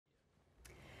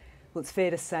Well, it's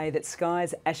fair to say that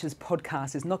Sky's Ashes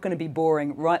podcast is not going to be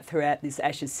boring right throughout this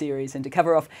Ashes series. And to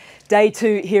cover off day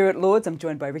 2 here at Lord's, I'm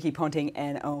joined by Ricky Ponting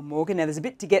and Eoin Morgan. Now, there's a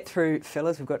bit to get through,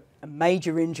 fellas. We've got a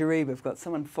major injury. We've got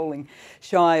someone falling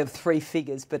shy of 3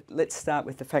 figures. But let's start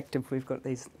with the fact of we've got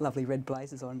these lovely red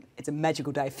blazers on. It's a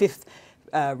magical day, 5th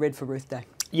Red for Ruth Day.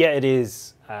 Yeah, it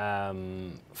is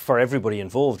for everybody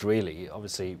involved, really.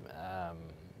 Obviously,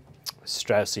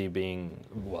 Straussy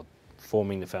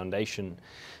forming the foundation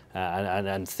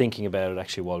and thinking about it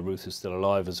actually while Ruth was still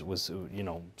alive was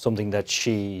something that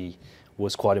she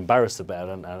was quite embarrassed about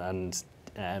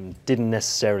and didn't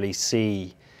necessarily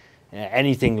see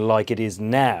anything like it is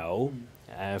now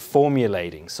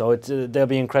formulating. So they'll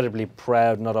be incredibly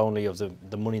proud not only of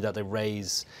the money that they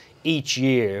raise each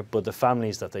year, but the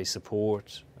families that they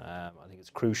support. I think it's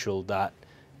crucial that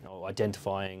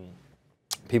identifying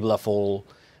people that fall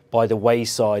by the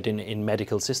wayside in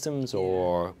medical systems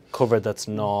or cover that's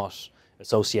not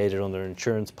associated under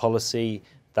insurance policy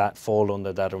that fall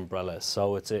under that umbrella.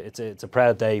 So it's a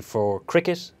proud day for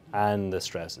cricket and the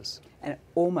Strausses. And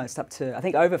almost up to, I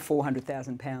think, over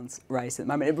 £400,000 raised at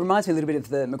the moment. It reminds me a little bit of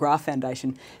the McGrath Foundation.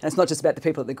 And it's not just about the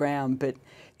people at the ground, but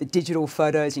the digital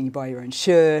photos. You can buy your own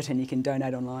shirt and you can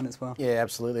donate online as well. Yeah,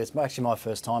 absolutely. It's actually my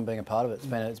first time being a part of it.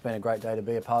 It's been a great day to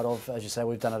be a part of. As you say,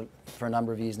 we've done it for a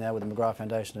number of years now with the McGrath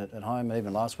Foundation at home, and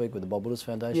even last week with the Bob Wooders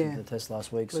Foundation, the test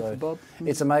last week. So Bob.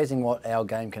 It's amazing what our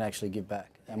game can actually give back,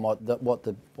 and what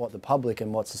the public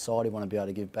and what society want to be able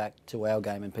to give back to our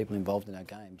game and people involved in our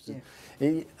games.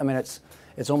 Yeah. I mean,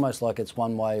 it's almost like it's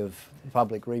one way of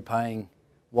public repaying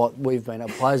what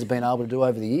players have been able to do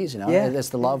over the years. That's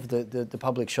the love the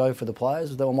public show for the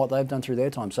players and what they've done through their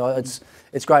time. So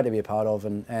it's great to be a part of,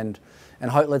 and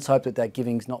let's hope that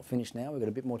giving's not finished now. We've got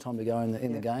a bit more time to go in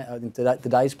the game, the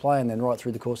day's play, and then right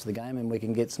through the course of the game, and we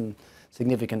can get some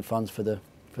significant funds for the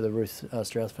Ruth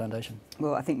Strauss Foundation.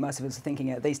 Well, I think most of us are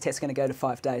thinking these tests are going to go to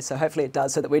 5 days, so hopefully it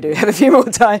does, so that we do have a few more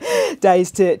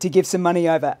days to give some money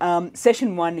over.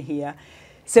 Session 1 here,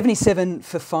 77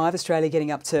 for 5, Australia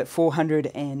getting up to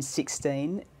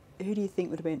 416. Who do you think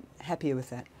would have been happier with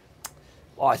that?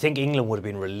 Well, I think England would have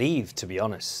been relieved, to be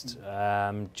honest,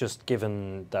 just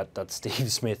given that Steve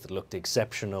Smith looked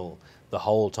exceptional the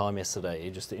whole time yesterday,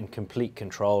 just in complete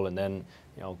control, and then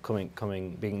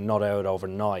being not out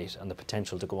overnight, and the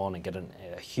potential to go on and get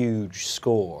a huge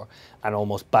score and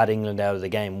almost bat England out of the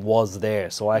game was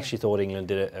there. So I actually thought England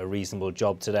did a reasonable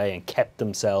job today and kept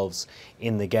themselves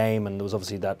in the game. And there was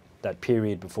obviously that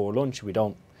period before lunch. We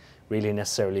don't really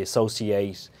necessarily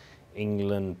associate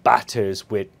England batters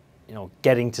with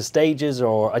getting to stages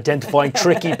or identifying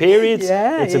tricky periods.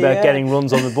 It's about getting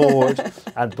runs on the board,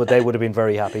 but they would have been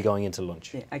very happy going into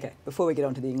lunch. Yeah, okay. Before we get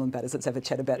on to the England batters, let's have a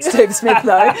chat about Steve Smith,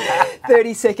 though.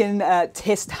 32nd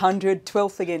Test 100,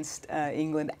 12th against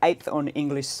England, 8th on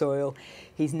English soil.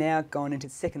 He's now gone into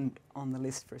 2nd on the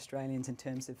list for Australians in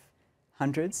terms of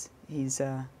hundreds. He's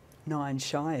 9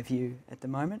 shy of you at the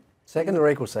moment. Second or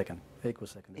equal second? Equal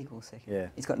second. Equal second. Yeah.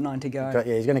 He's got 9 to go.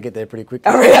 Yeah, he's going to get there pretty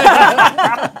quickly.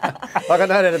 Like, I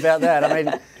know that about that. I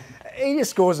mean, he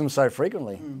just scores them so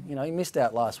frequently. He missed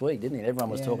out last week, didn't he?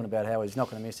 Everyone was talking about how he's not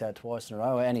going to miss out twice in a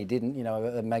row, and he didn't.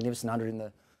 A magnificent 100 in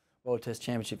the World Test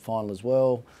Championship final as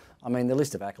well. I mean, the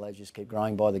list of accolades just keep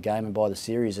growing by the game and by the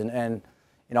series, and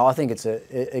I think it's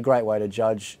a great way to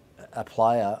judge a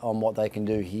player on what they can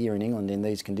do here in England in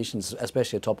these conditions,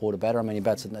 especially a top order batter. I mean, he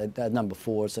bats at number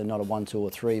 4, so not a 1, 2 or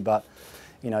 3, but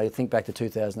you think back to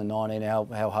 2019,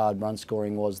 how hard run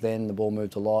scoring was then. The ball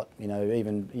moved a lot.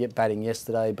 Even batting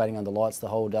yesterday, batting under lights the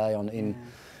whole day in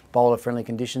bowler friendly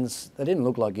conditions. They didn't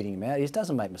look like getting him out. He just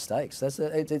doesn't make mistakes.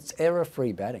 It's error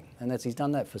free batting, and he's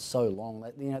done that for so long.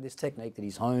 This technique that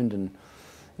he's honed, and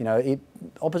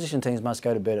opposition teams must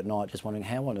go to bed at night just wondering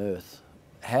how on earth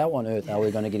are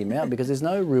we going to get him out, because there's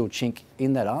no real chink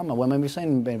in that armour. Well, we've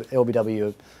seen him at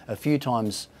LBW a few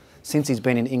times since he's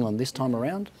been in England this time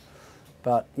around,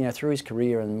 but through his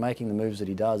career and making the moves that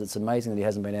he does, it's amazing that he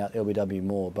hasn't been out LBW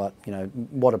more. But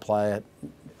what a player!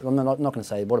 I'm not going to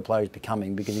say what a player he's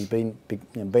becoming, because he's been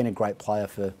a great player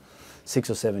for 6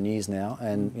 or 7 years now,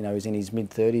 and he's in his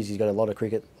mid-30s. He's got a lot of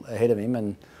cricket ahead of him,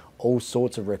 and all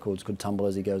sorts of records could tumble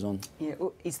as he goes on. Yeah,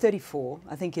 well, he's 34.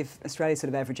 I think if Australia's sort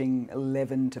of averaging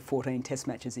 11 to 14 test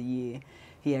matches a year,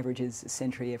 he averages a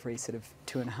century every sort of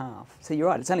 2.5. So you're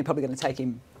right, it's only probably going to take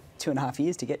him 2.5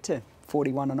 years to get to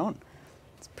 41 and on.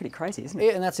 It's pretty crazy, isn't it?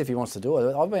 Yeah, and that's if he wants to do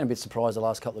it. I've been a bit surprised the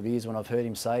last couple of years when I've heard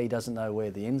him say he doesn't know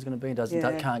where the end's going to be.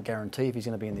 Can't guarantee if he's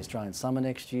going to be in the Australian summer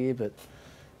next year, but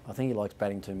I think he likes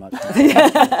batting too much. Not to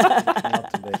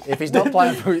be. If he's not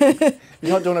playing for, he's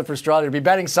not doing it for Australia. He'll be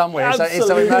batting somewhere. Absolutely.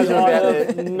 So he knows about I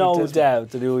have no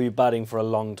doubt that he'll be batting for a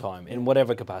long time in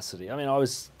whatever capacity. I mean, I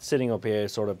was sitting up here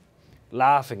sort of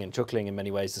laughing and chuckling in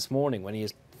many ways this morning when he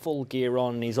has full gear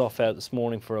on and he's off out this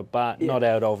morning for a bat, not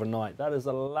out overnight. That is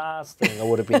the last thing I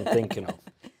would have been thinking of.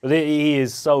 But he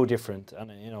is so different,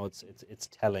 and you know, it's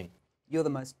telling. You're the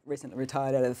most recently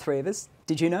retired out of the three of us.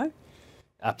 Did you know?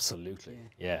 Absolutely,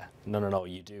 yeah. No,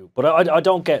 you do. But I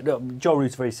don't get... Joe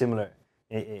Root's very similar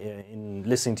in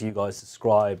listening to you guys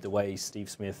describe the way Steve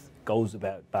Smith goes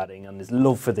about batting and his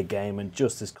love for the game and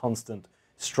just his constant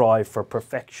strive for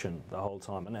perfection the whole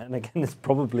time. And again, it's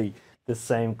probably the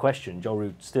same question. Joe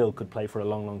Root still could play for a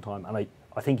long, long time. And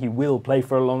I think he will play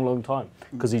for a long, long time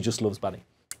because he just loves batting.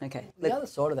 Okay. The other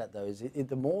side of that, though, is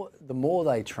the more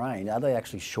they train, are they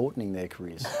actually shortening their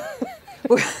careers?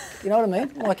 You know what I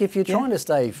mean? Like if you're trying to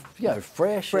stay,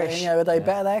 fresh. And, are they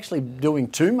actually doing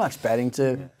too much batting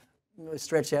to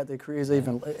stretch out their careers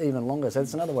even longer? So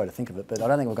that's another way to think of it. But I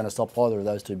don't think we're going to stop either of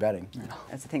those two batting. No,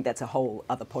 I think that's a whole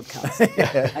other podcast.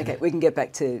 Okay, we can get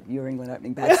back to your England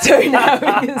opening bats too now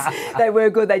because they were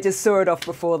good. They just saw it off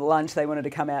before the lunch. They wanted to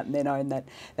come out and then own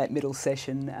that middle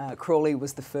session. Crawley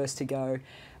was the first to go.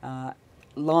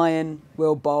 Lyon,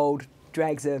 well bowled,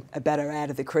 drags a batter out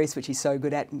of the crease, which he's so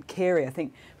good at. And Carey, I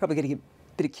think, probably going to give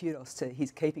a bit of kudos to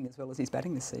his keeping as well as his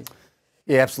batting this season.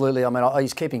 Yeah, absolutely. I mean,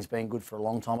 his keeping's been good for a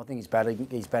long time. I think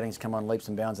his batting's come on leaps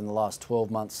and bounds in the last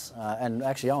 12 months. And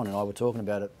actually, Eoin and I were talking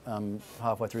about it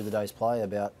halfway through the day's play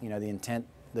about the intent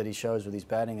that he shows with his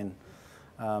batting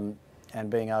and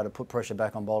being able to put pressure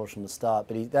back on bowlers from the start.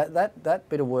 But that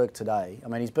bit of work today, I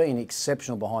mean, he's been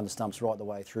exceptional behind the stumps right the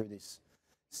way through this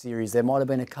series. There might have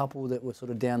been a couple that were sort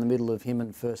of down the middle of him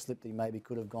and first slip that he maybe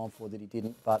could have gone for that he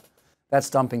didn't. But that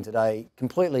stumping today,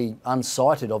 completely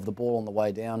unsighted of the ball on the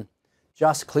way down,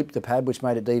 just clipped the pad, which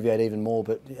made it deviate even more.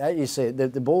 But as you see, the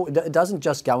ball, it doesn't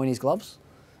just go in his gloves.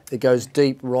 It goes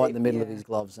deep right in the middle of his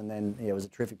gloves. And then, it was a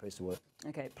terrific piece of work.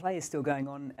 Okay, play is still going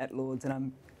on at Lords. And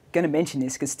I'm going to mention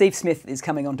this because Steve Smith is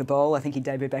coming on to bowl. I think he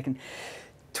debuted back in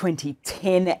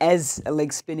 2010 as a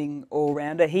leg spinning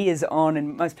all-rounder. He is on,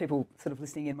 and most people sort of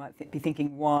listening in might be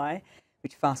thinking why,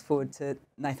 which fast forward to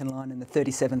Nathan Lyon in the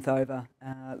 37th over,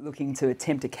 looking to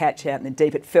attempt a catch out in the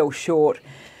deep. It fell short,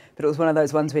 but it was one of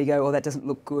those ones where you go, oh, that doesn't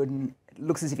look good, and it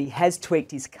looks as if he has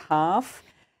tweaked his calf.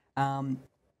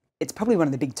 It's probably one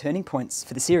of the big turning points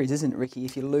for the series, isn't it, Ricky,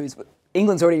 if you lose?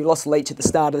 England's already lost Leach at the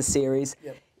start of the series.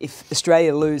 Yep. If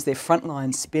Australia lose their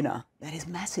frontline spinner, that is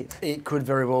massive. It could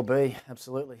very well be,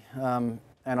 absolutely. And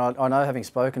I know, having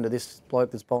spoken to this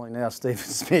bloke that's bowling now, Stephen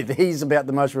Smith, he's about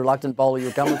the most reluctant bowler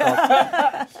you'll come across.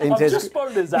 I've just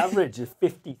spotted his average is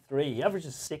 53. He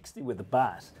averages 60 with the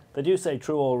bat. They do say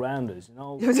true all-rounders,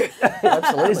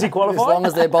 Absolutely. Is he qualified? As long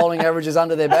as their bowling average is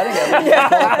under their batting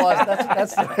average,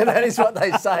 that is what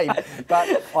they say.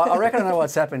 But I reckon I know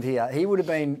what's happened here. He would have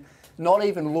been not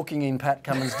even looking in Pat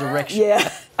Cummins' direction.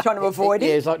 Yeah, trying to avoid him.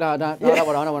 Yeah, he's like, no, I don't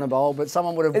want to bowl. But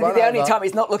someone would have run over. The only time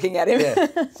he's not looking at him.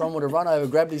 Yeah, someone would have run over,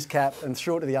 grabbed his cap and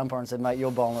threw it to the umpire and said, mate,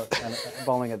 you're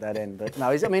bowling at that end. But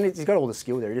no, he's got all the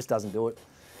skill there. He just doesn't do it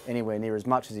anywhere near as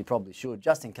much as he probably should,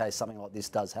 just in case something like this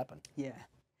does happen. Yeah.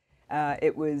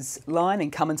 It was Lyon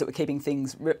and Cummins that were keeping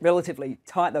things relatively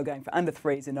tight. They were going for under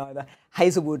threes and over.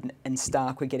 Hazelwood and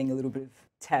Stark were getting a little bit of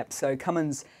tap. So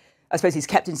Cummins, I suppose his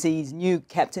captaincy, his new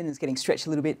captain, is getting stretched a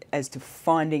little bit as to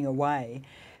finding a way.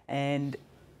 And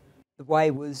the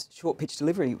way was short pitch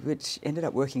delivery, which ended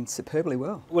up working superbly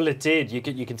well. Well, it did. You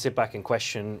can sit back and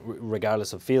question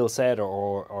regardless of field set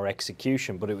or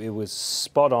execution, but it was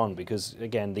spot on because,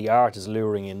 again, the art is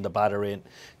luring in the batter in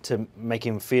to make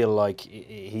him feel like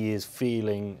he is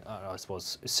feeling, I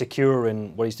suppose, secure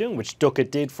in what he's doing, which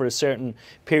Duckett did for a certain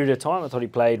period of time. I thought he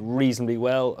played reasonably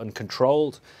well and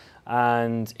controlled,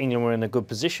 and England were in a good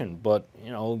position, but,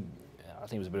 I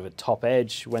think it was a bit of a top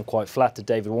edge, went quite flat to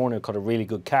David Warner, caught a really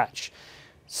good catch.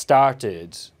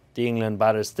 Started the England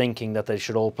batters thinking that they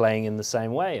should all playing in the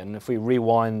same way. And if we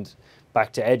rewind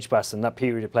back to Edgbaston, that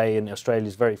period of play in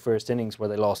Australia's very first innings where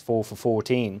they lost 4 for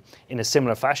 14, in a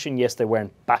similar fashion, yes, they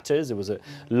weren't batters, it was a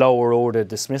lower order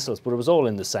dismissals, but it was all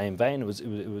in the same vein. It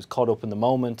was caught up in the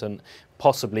moment and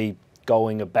possibly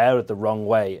going about it the wrong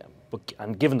way.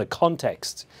 And given the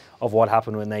context of what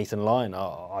happened with Nathan Lyon,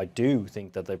 I do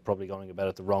think that they're probably going about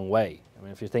it the wrong way. I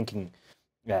mean, if you're thinking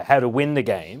how to win the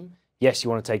game, yes, you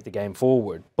want to take the game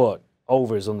forward, but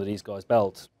overs under these guys'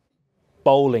 belt,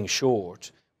 bowling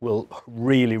short will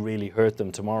really, really hurt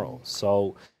them tomorrow.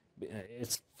 So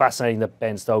it's fascinating that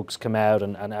Ben Stokes came out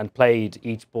and played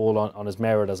each ball on his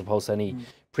merit, as opposed to any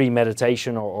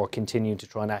premeditation or continuing to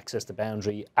try and access the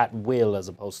boundary at will, as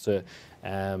opposed to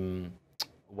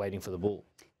waiting for the ball.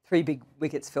 3 big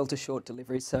wickets fell to short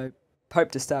deliveries, so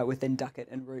Pope to start with, then Duckett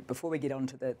and Root. Before we get on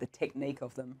to the technique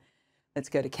of them, let's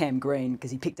go to Cam Green,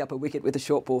 because he picked up a wicket with a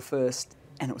short ball first,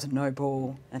 and it was a no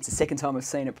ball. That's the second time I've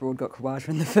seen it. Broad got Khawaja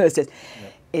in the first test.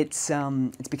 Yep.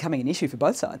 It's becoming an issue for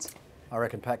both sides. I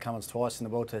reckon Pat Cummins twice in the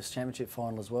World Test Championship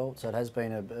final as well. So it has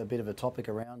been a bit of a topic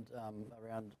around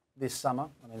this summer.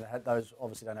 I mean, those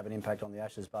obviously don't have an impact on the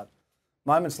Ashes, but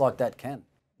moments like that can.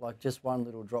 Like just one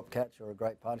little drop catch or a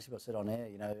great partnership. I said on air,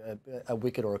 you know, a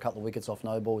wicket or a couple of wickets off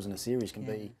no balls in a series can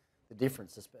be the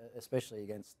difference, especially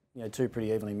against, you know, 2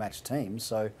 pretty evenly matched teams.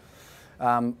 So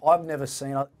I've never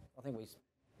seen. I think we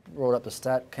brought up the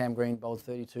stat. Cam Green bowled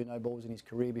 32 no balls in his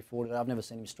career before today. I've never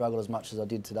seen him struggle as much as I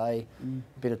did today.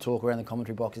 A bit of talk around the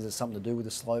commentary box. Is it something to do with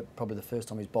the slope? Probably the first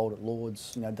time he's bowled at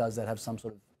Lords. You know, does that have some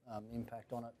sort of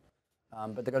impact on it?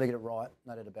 But they've got to get it right,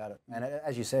 no doubt about it. And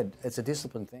as you said, it's a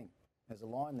discipline thing. There's a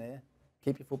line there.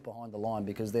 Keep your foot behind the line,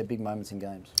 because they're big moments in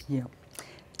games. Yeah.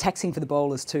 Taxing for the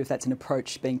bowlers too, if that's an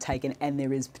approach being taken, and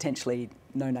there is potentially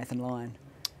no Nathan Lyon.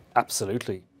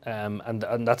 Absolutely, and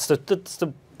that's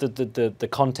the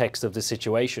context of the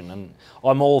situation. And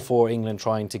I'm all for England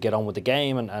trying to get on with the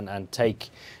game and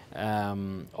take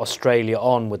Australia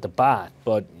on with the bat,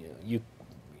 but you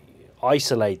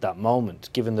isolate that moment,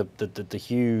 given the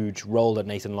huge role that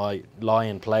Nathan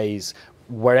Lyon plays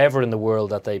wherever in the world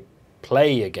that they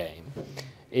play a game,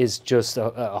 is just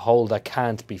a hole that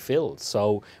can't be filled.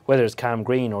 So whether it's Cam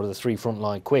Green or the 3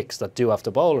 frontline quicks that do have to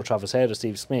bowl, or Travis Head or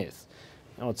Steve Smith,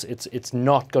 you know, it's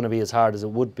not going to be as hard as it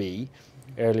would be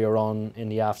earlier on in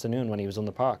the afternoon when he was on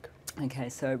the park. Okay,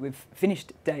 so we've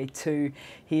finished day 2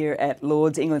 here at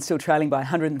Lords. England still trailing by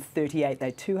 138.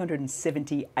 They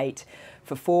 278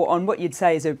 for 4 on what you'd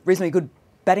say is a reasonably good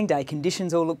batting day.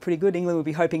 Conditions all look pretty good. England will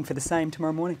be hoping for the same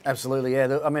tomorrow morning. Absolutely,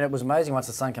 yeah. I mean, it was amazing once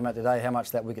the sun came out today how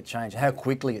much that wicket changed, how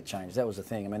quickly it changed. That was the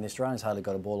thing. I mean, the Australians hardly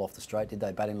got a ball off the straight, did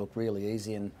they? Batting looked really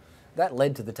easy, and that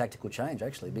led to the tactical change,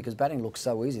 actually, because batting looked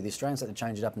so easy. The Australians had to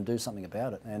change it up and do something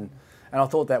about it. And I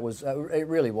thought that was, it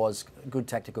really was good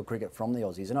tactical cricket from the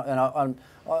Aussies. And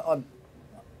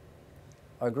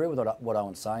I agree with what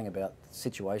Owen's saying about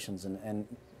situations, and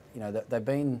you know, they've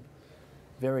been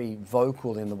very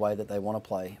vocal in the way that they want to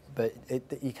play, but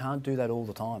you can't do that all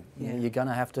the time. Yeah. You're going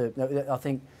to have to. I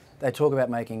think they talk about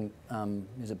making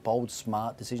is it bold,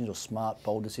 smart decisions or smart,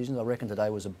 bold decisions. I reckon today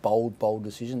was a bold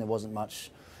decision. There wasn't much.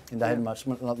 They had a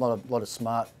lot of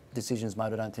smart decisions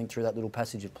made, I don't think, through that little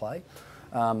passage of play.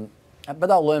 But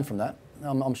they'll learn from that.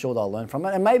 I'm sure they'll learn from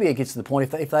it. And maybe it gets to the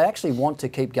point, if they actually want to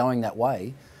keep going that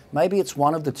way, maybe it's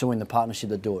one of the 2 in the partnership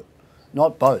that do it,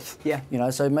 not both. Yeah. You know,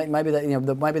 so maybe maybe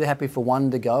they're happy for one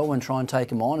to go and try and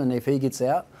take him on, and if he gets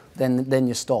out, then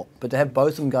you stop. But to have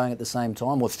both of them going at the same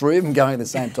time, or 3 of them going at the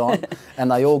same time,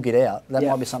 and they all get out, that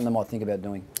might be something they might think about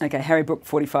doing. Okay, Harry Brook,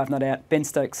 45 not out. Ben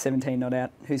Stokes, 17 not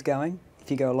out. Who's going? If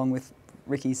you go along with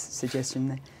Ricky's suggestion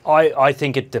there. I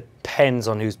think it depends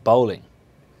on who's bowling.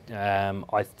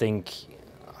 I think,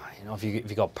 you know, if you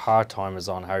got part-timers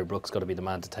on, Harry Brook's got to be the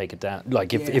man to take it down.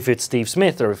 Like if it's Steve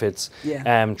Smith or if it's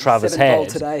Travis Head,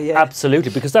 today,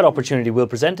 absolutely, because that opportunity will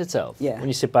present itself. Yeah. When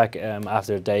you sit back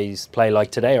after a day's play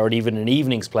like today, or even an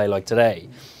evening's play like today,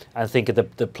 and think of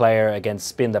the player against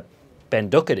spin that Ben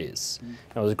Duckett is. You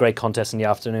know, it was a great contest in the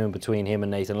afternoon between him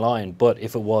and Nathan Lyon, but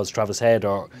if it was Travis Head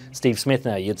or Steve Smith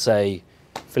now, you'd say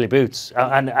Philly Boots,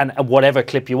 and whatever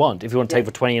clip you want. If you want to take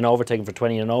for 20 and over, take him for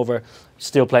 20 and over.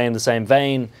 Still playing in the same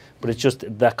vein, but it's just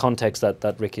that context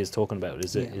that Ricky is talking about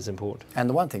is important. And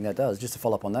the one thing that does, just to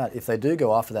follow up on that, if they do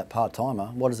go after that part-timer,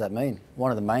 what does that mean?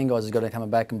 One of the main guys has got to come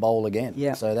back and bowl again.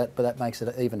 Yeah. So that makes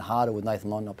it even harder with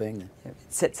Nathan Lyon not being there. Yep.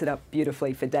 It sets it up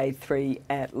beautifully for day 3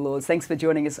 at Lords. Thanks for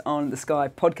joining us on the Sky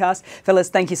podcast. Fellas,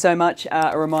 thank you so much.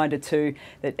 A reminder too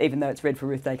that even though it's Red for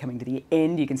Ruth Day coming to the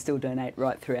end, you can still donate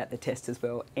right throughout the test as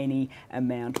well. Any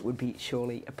amount would be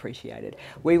surely appreciated.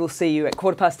 We will see you at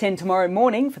 10:15 tomorrow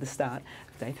morning for the start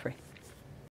of day 3.